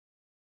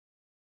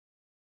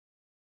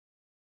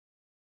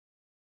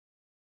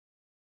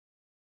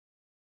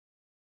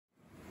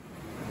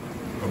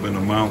up in the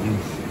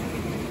mountains.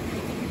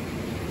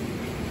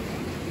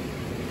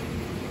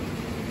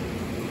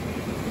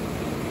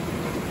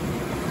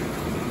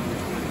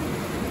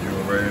 You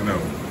already know.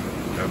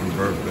 Happy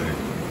birthday.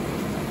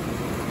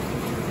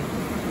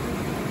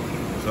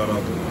 Shout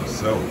out to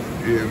myself.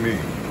 You hear me?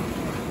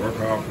 Work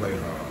hard, play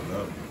hard.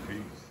 Love you.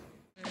 Peace.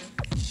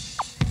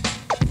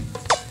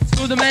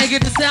 So the man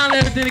get the sound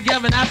and everything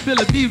together, and I feel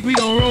a beat. We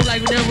gon' roll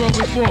like we never rolled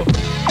before.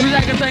 We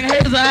like to sing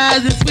haters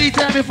eyes and sweet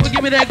time before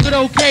give me that good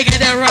old cake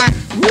and that rock.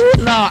 Woo,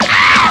 Lord.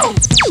 Ow!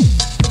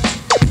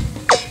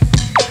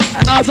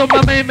 And also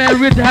my main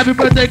man Richard. Happy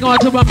birthday going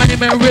to my main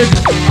man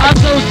Richard.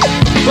 Also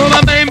for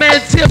my main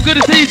man Tip.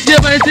 Good to see you,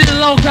 Tip. I ain't seen you in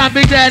a long time,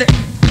 Big Daddy.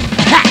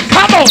 Ha,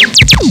 come on!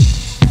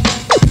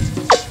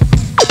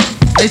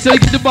 Hey, so you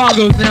get the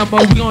bongos now,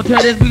 but we gonna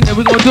turn this, we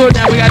gonna do it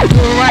now, we gotta do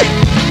it right.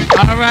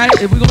 Alright,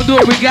 if we gonna do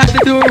it, we got to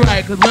do it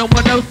right, cause we don't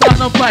want no start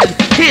no fight.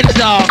 Hit it,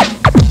 dog.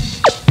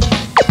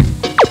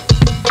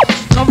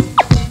 Come,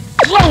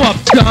 blow up,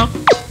 chunk.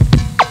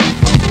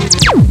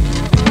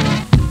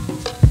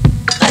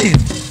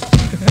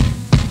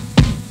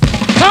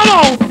 Come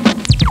on!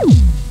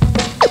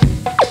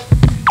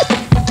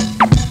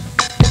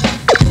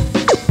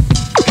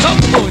 Come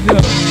on, yo.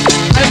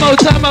 Hey, Mo,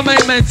 tell my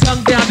main man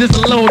tongue down just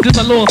a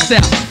little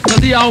step. Cause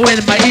he always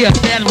in my ear,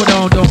 that's what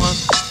I'm doing.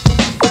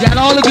 We got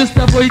all the good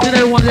stuff for each and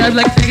every one. I'd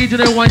like to thank each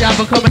and every one y'all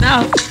for coming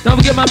out. Don't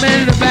forget my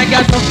man in the back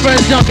got some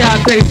fresh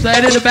Junkyard tapes.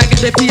 Right in the back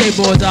of their PA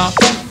boards, y'all.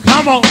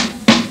 Come on.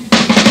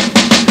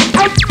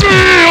 I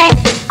feel.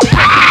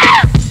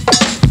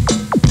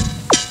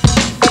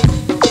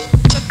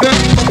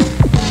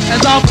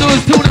 That's all I'm doing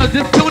is tune up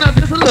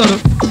just a little.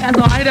 That's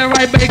all, ain't that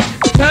right, baby?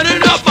 Turn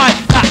it up, I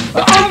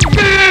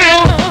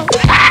feel.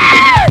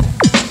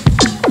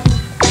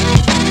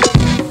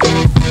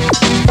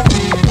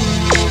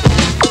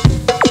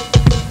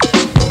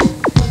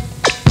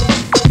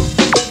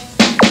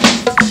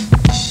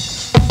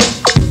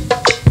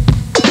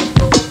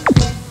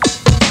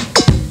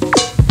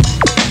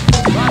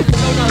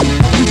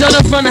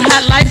 From the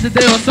hot lights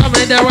today or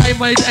something, ain't that right,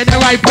 mate? Ain't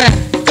that right, Pat?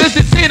 Good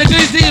to see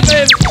you,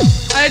 baby.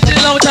 I ain't seen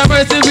a long time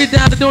ever since we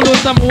down to do a little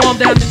something warm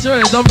down to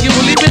church. Don't forget,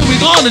 believe me, we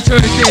going to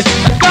church then.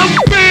 Come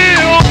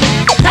feel.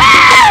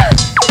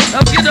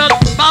 Don't forget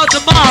about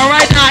tomorrow,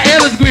 right now,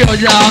 Evans Grill,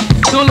 y'all.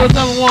 Do a little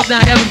something warm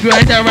down Evans Grill,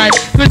 ain't that right?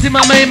 Good to see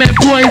my main man,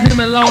 Boy, he's him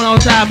alone all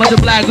the time.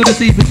 Mother Black, good to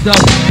see you, stuff.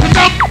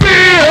 Come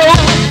feel.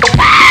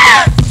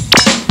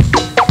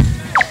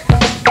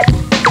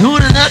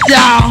 Tuning up,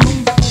 y'all.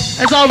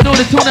 That's all we're doing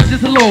is tune up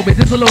just a little bit,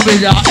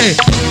 y'all. Hey,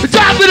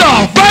 drop it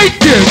off right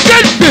there.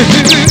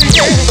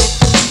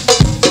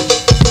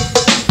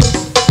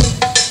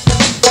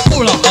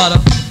 Hold up,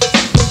 Otter.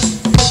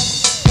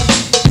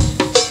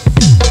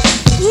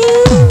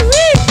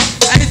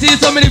 I ain't seen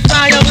so many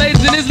fine young ladies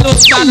in this little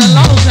spot in a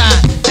long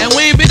time. And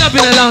we ain't been up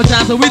in a long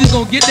time, so we just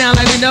gonna get down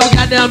like we never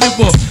got down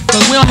before.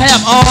 Cause we don't have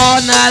all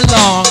night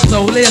long.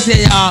 So let's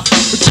hear y'all.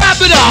 Drop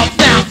it off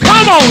now.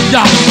 Come on,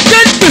 y'all.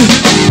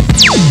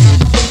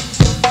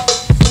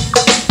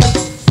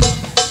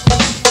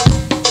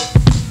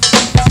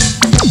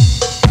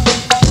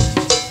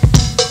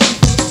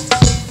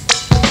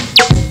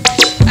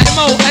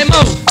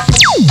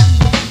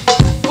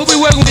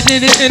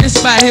 In this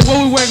spot here,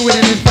 what we working with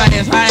in this spot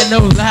here, so I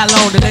know how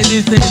long to let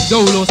these things go,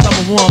 a little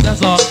something warm,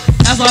 that's all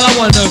I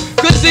want to know.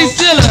 Good to see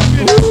Stilla.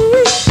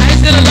 I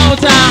ain't seen a long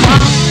time, huh?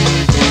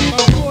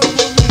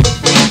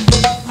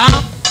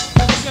 Huh?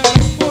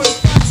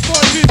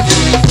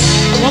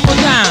 One more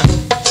time.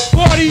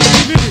 40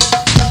 minutes.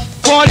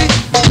 40?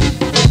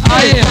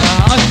 Oh yeah,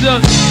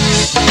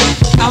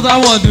 that's all I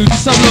want to do,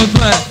 just something little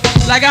fun.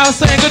 Like I was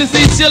saying, good to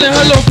see Stilla and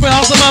her little friend,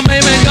 also my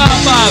main man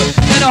Godfather,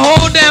 and the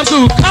whole damn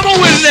crew. Come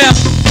on with it now.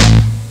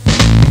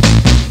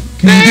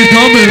 Keep it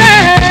coming.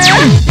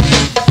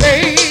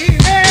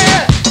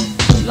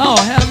 Lord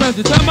have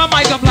mercy. Turn my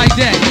mic up like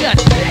that. Yeah.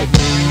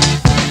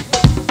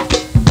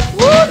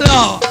 Woo,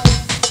 Lord.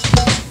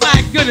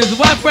 My goodness.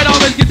 Why Fred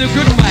always get the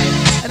good mic?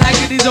 And I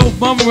get these old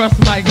bum rust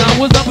mics.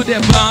 What's up with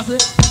that,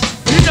 Bonson?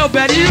 You know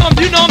better. You know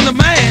I'm the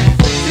man.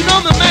 You know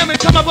I'm the man when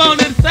come up on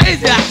this stage.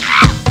 Yeah.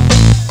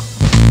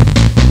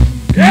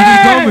 Keep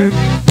it coming.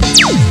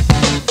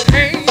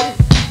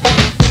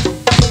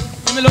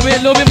 Give me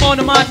a little bit more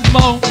than mine,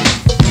 more.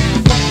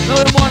 A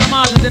little more than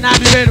mine, then I'll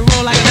be ready to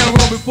roll like I never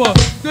rolled before.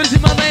 Good to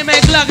see my main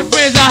man Glock and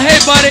friends out. Hey,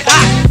 buddy.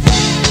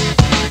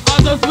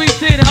 Also, Sweet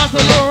Teen,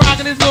 also Little Rock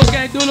in this little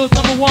gang. Do a little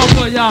something warm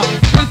for y'all.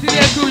 Good to see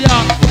that too,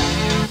 y'all.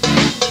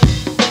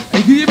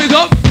 Hey, can you hear me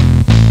go?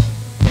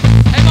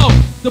 Hey, Mo,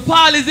 the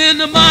party's in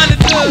the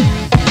monitor.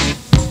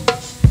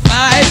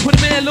 Alright, put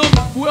him in a little.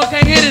 Will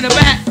can't hit in the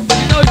back.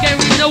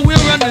 You know, we'll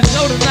run the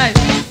show tonight.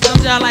 Some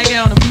y'all like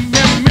that on the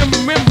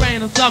membrane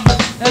or something.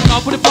 That's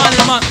all. Put the party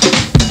in the monitor.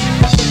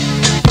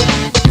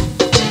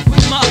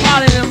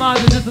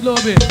 Just a little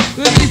bit.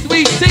 Good to see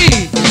Sweet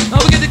Tea.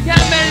 Don't forget the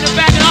cat man in the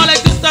back and all that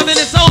good stuff in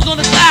the souls on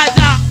the side,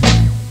 y'all.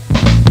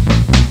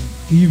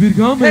 Keep it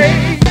coming.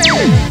 Hey.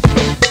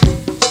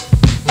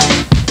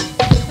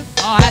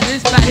 At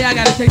this spot here, I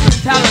gotta take some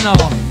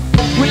Tylenol.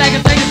 We like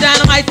a thing is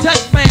dynamite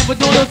touch, man, but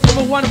doing a little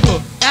something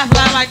wonderful. That's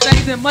what I like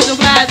things and much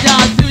obliged,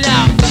 y'all, too,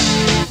 y'all.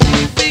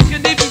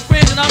 Speaking deep and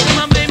friends, and also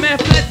my main man,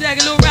 Flat Jack,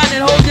 and Lil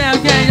Rodney, the whole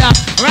damn gang, y'all.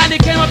 Rodney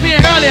came up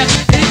here earlier,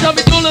 and he told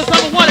me to do a little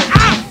something wonderful.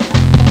 Ah!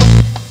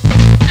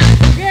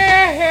 Yeah!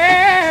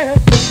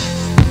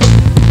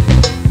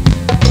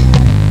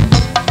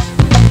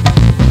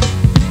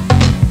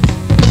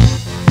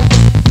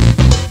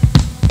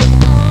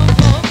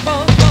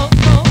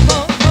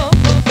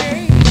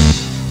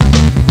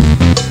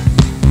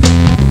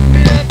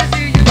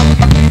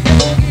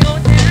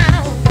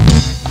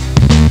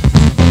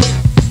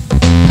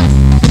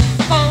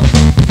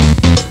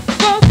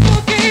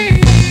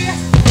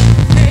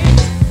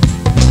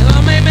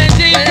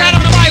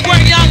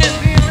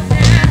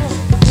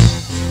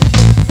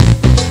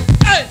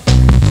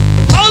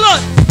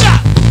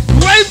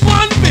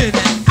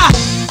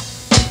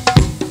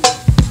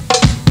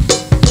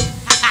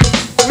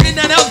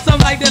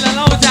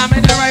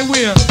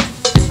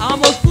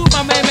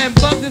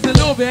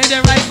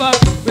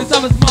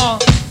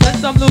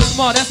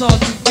 That's all.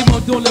 Keep on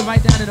doing it right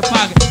down in the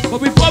pocket.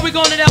 But before we go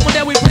into that one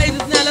that we played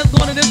just now, let's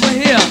go into this one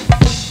here.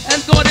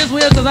 Let's go to this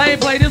one here because I ain't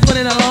played this one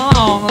in a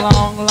long,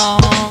 long,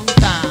 long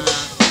time.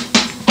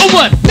 Oh,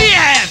 what we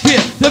have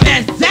here, the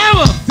best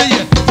jam to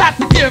you. Top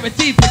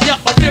security for your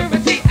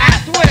security, I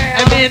swear.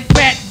 And then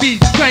fat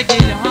beats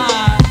cranking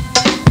hard.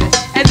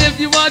 And if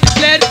you want to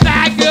let it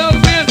back, girl,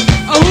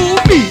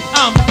 who me?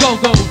 I'm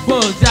go-go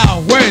buzz,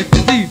 y'all words to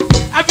deep.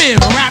 I've been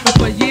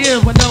rapping for years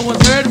when no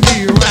one's heard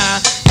me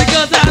around.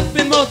 Because I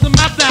spend most of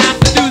my time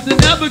producing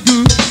other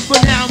groups,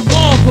 but now I'm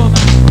going for my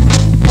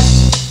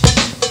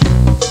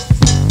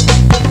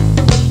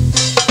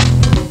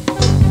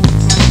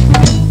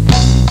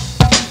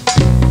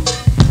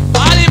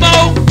body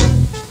mo.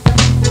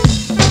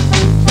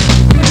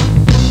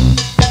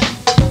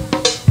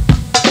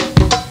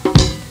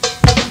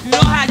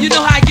 You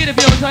know how I get if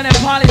you don't turn that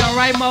party on,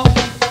 right, Mo?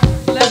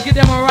 So let's get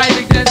them on right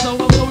like that. So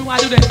what we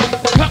want to do that?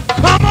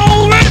 Come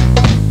on, man.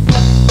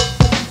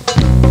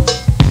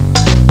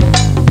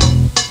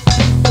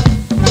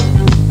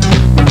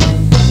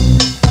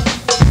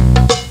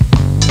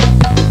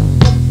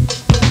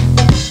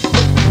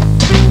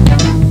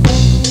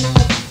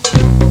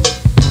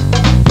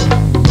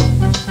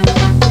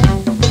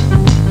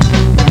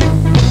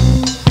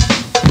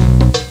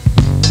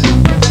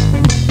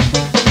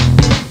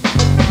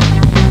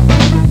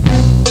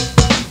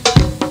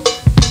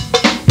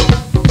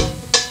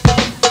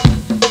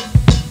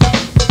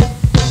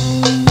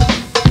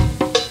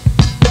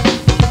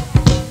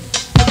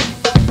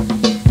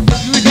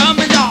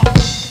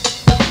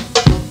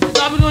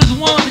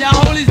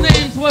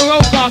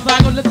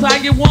 So I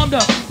get warmed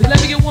up. Just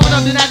let me get warmed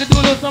up, then I can do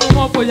a little something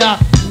more for y'all.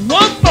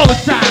 One more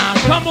time.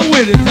 Come on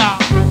with it, y'all.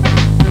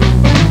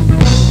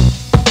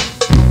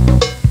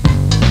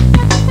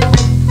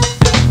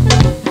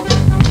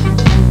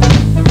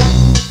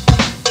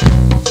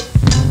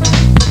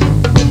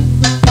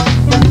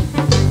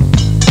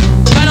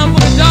 Right on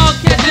for the dog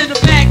catch in the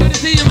back. Good to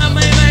see you, my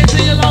man. I ain't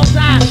seen you a long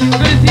time.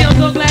 Good to see you. I'm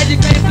so glad you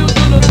came through. Do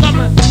a little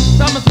something.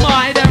 Something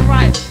small. Ain't that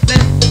right?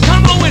 Let's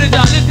come on with it,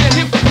 y'all. Let's get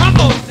hip. Come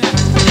on.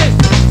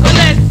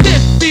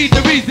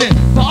 The reason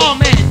for all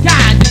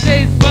mankind.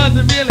 Today's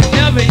buzzing really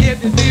never hit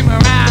to see my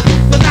rhyme.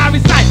 Cause I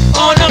recite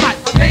on the mic,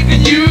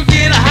 making you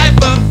get a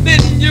hyper. Then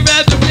you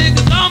rather make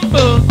a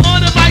number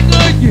on the mic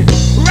again.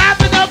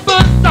 Wrapping up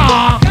a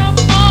song. Come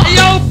on. Hey,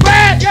 yo,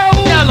 Brad, yo,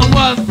 tell them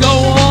what's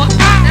going on.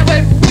 And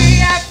when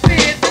we have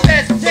been the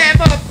best jam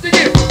up to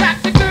you. Top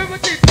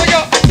security for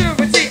your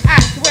security, I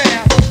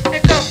swear.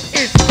 And so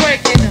it's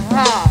breaking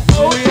hard.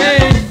 Oh,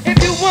 yeah. If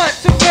you want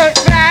to work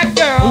black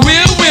girl,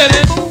 we're with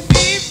it.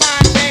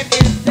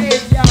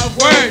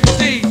 Word,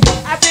 see,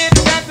 I've been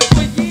rapping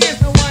for years,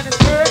 no one has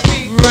heard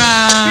me.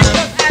 Right.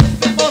 Because I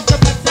spend most of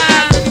my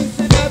time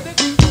producing other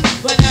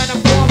groups, but now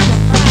I'm going for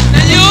mine.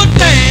 And you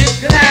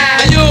dance,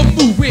 Glide, and you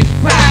move with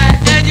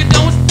pride, and you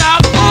don't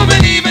stop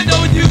moving even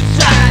though you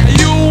try. And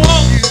you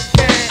won't,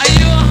 and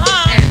you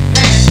hung,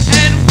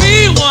 and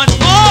we want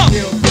more.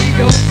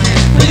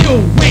 So you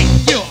wait,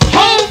 you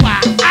hold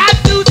while I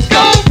do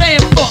go,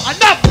 paying for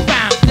enough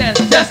round that's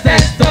just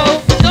that stove.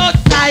 So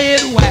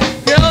tired, whack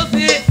girls,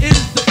 it is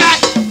the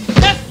fact.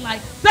 Like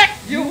sex,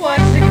 you want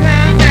to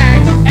climb back,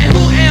 and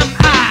who am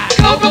I?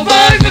 go for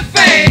boys with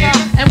fame.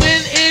 And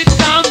when it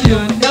comes, you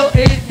know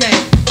it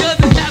came. Just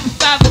to have a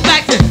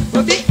satisfaction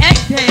with the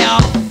exhale,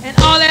 and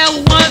all at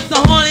once the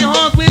horny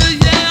horns will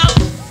yell.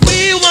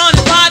 We want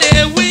to party,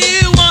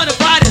 we want to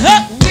party,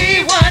 huh?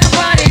 We want to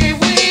party,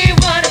 we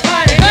want to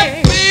party.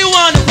 Huh? We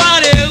want to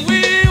party,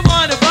 we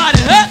want to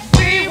party, huh?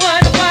 We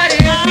want to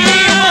party, we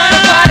want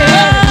to party.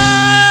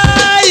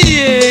 Ah,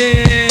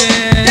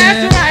 yeah.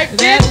 That's right,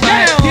 get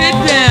down. Get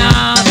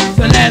down.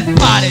 So let's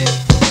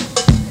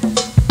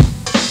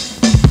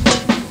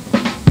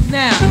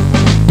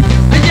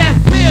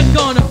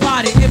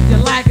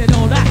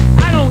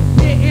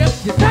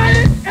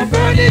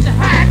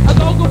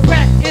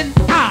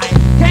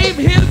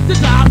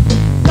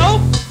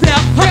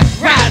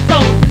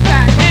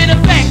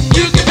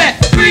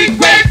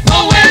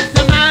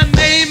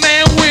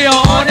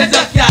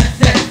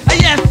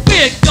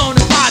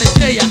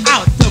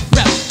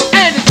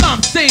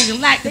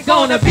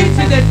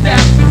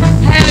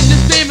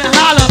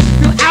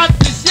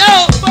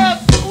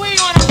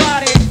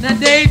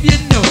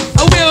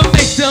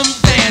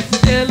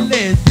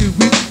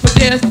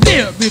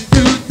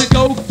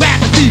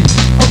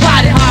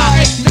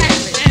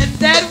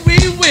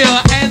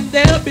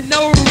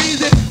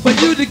easy for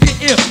you to get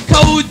ill.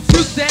 Cold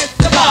juice at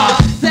the bar,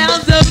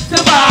 sounds of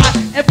the bar,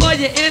 and for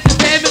your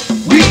entertainment,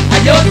 we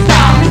are your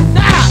stars.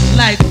 Now,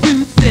 like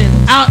you send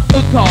out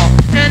a call,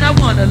 and I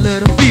want a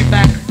little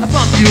feedback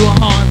from you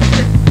on.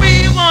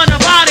 We wanna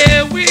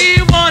party, we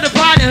wanna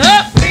party,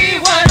 huh? We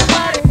wanna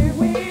party,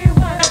 we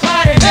wanna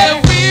party, Hey,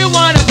 we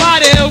wanna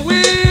party, we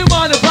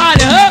wanna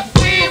party, huh?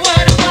 we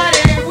wanna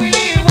party, we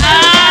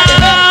wanna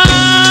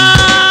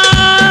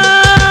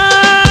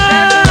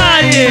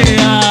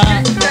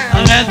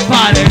Yeah, let's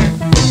party.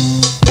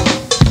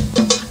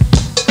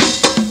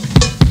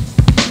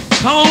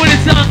 Come on with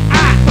it, son.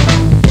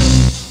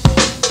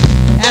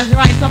 That's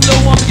right, some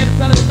little woman get the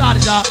fella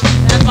started, y'all.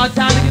 That's about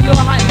time to get a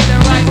little hype, is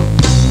that right?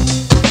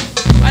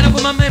 Right up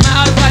with my man, my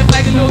outer pipe,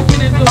 like a little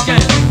kid in a little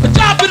game. But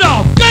drop it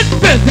off, good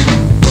business.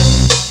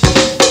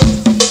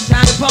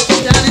 Time to pump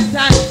it down, it's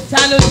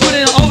time to put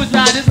in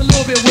overdrive, just a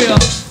little bit, Will.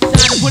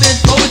 Time to put in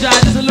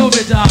overdrive, just a little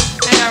bit, y'all.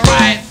 Ain't that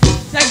right?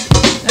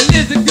 And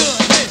listen good.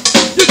 Hey,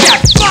 you got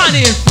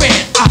Bonnie and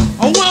Fred,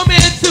 a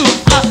woman too,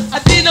 a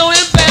Dino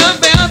and Bam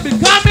Bam be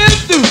coming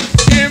through.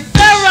 In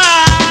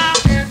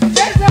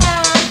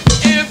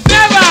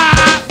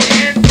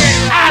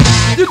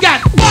you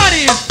got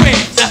Bonnie and Fred,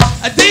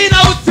 a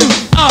Dino too,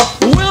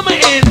 Wilma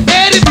and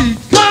Betty be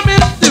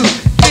coming through.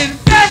 In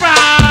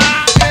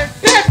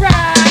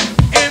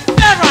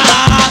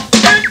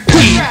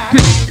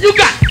you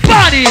got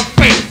Bonnie and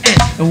Fred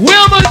and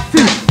Wilma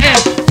too,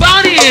 and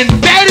Bonnie and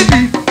Betty be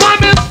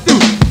coming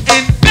through.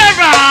 In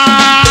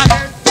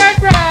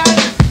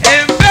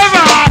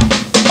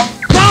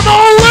come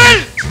on with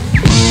it.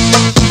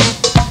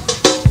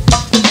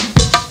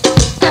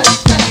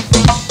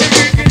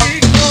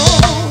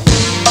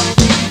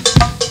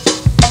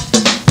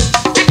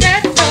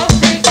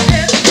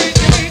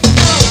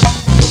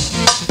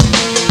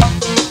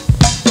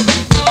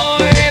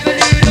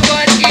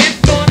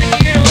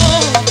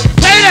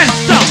 Play that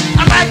stuff.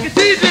 I like it,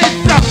 DJ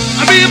stuff.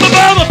 I mean, my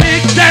mama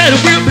big daddy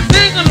will be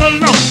singing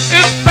along.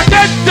 If I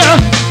get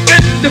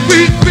in the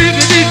freak,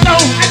 no.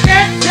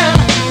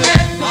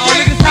 All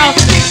niggas out,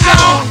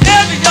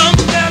 every young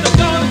fella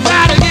gonna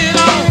try to get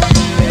on.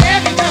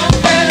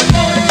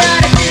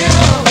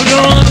 But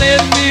don't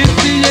let me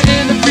see you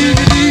in the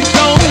freak,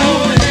 zone.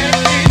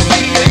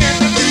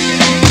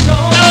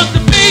 Cause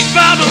the big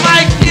brother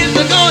Mike is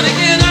gonna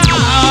get on.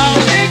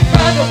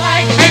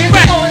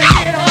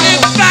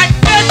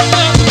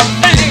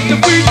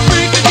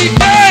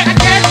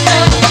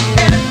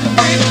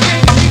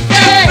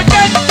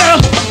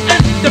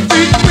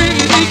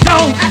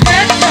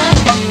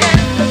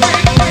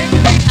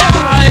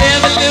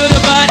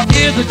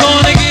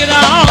 Gonna get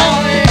on.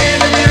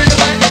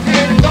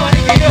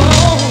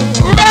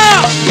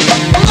 Rock,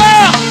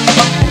 rock,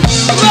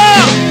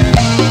 rock,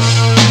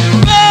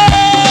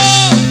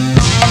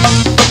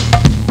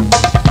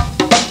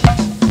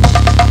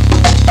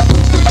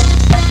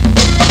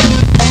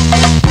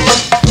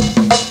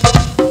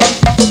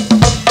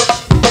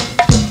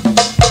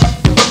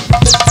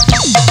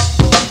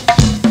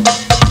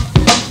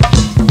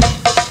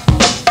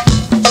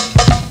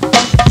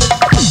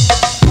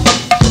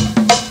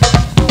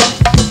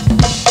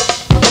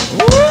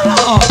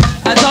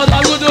 I told you I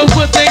was gonna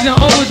put things in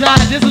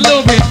overdrive just a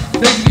little bit.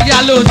 You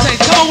got a little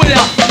taste. Come on with it.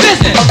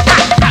 Listen.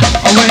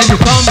 When you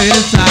come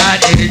inside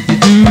and you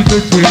do the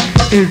trick,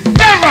 it's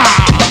never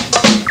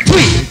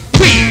tweet,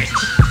 tweet.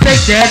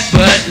 Take that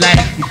butt like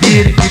you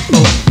did it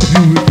before.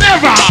 You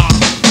never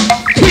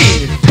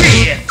tweet,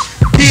 tweet.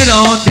 Get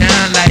on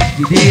down like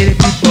you did it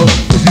before.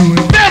 You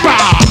never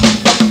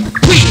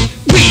tweet,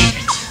 tweet.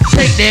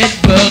 Take that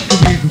butt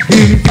and you can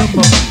give it some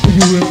more.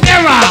 You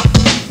never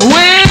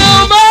win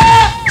over.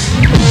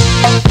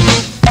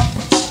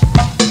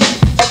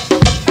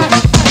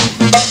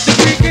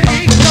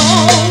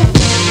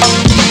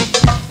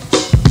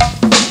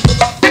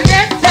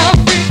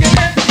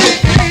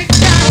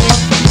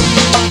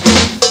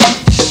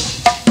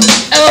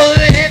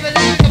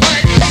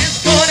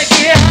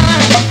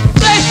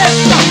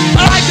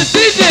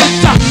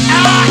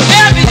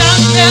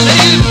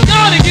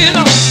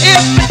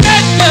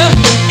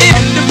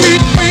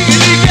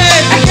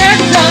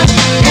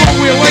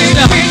 We're waiting.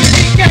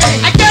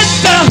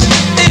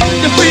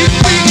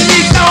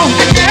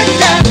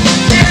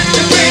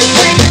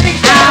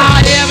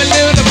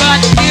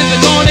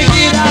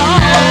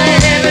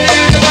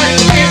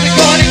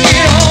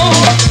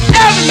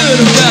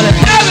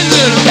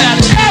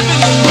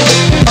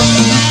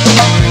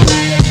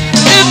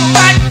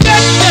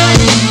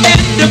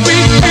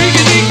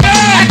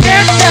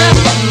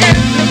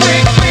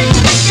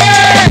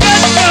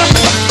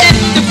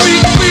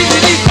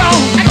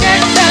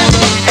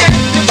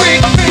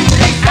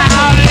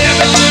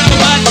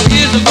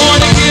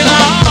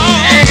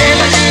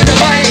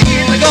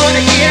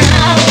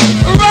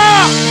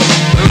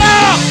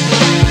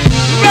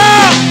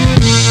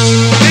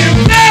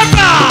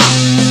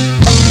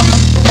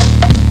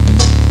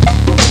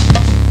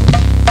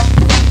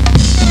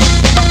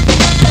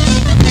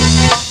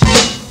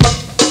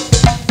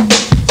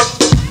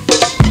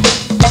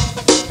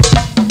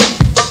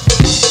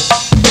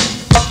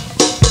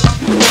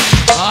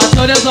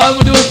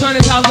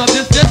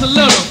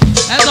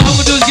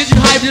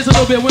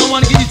 bit. We don't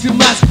want to give you too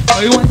much.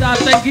 But we want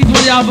to thank each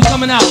one of y'all for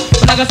coming out.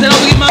 But like I said, I'm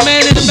gonna get my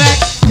man in the back.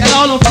 Got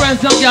all them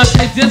friends up, y'all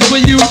say just for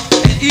you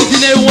and each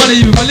and every one of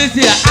you. But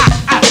listen here,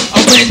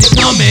 when you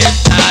come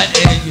inside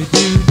and you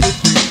do the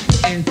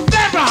trick, it's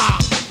better.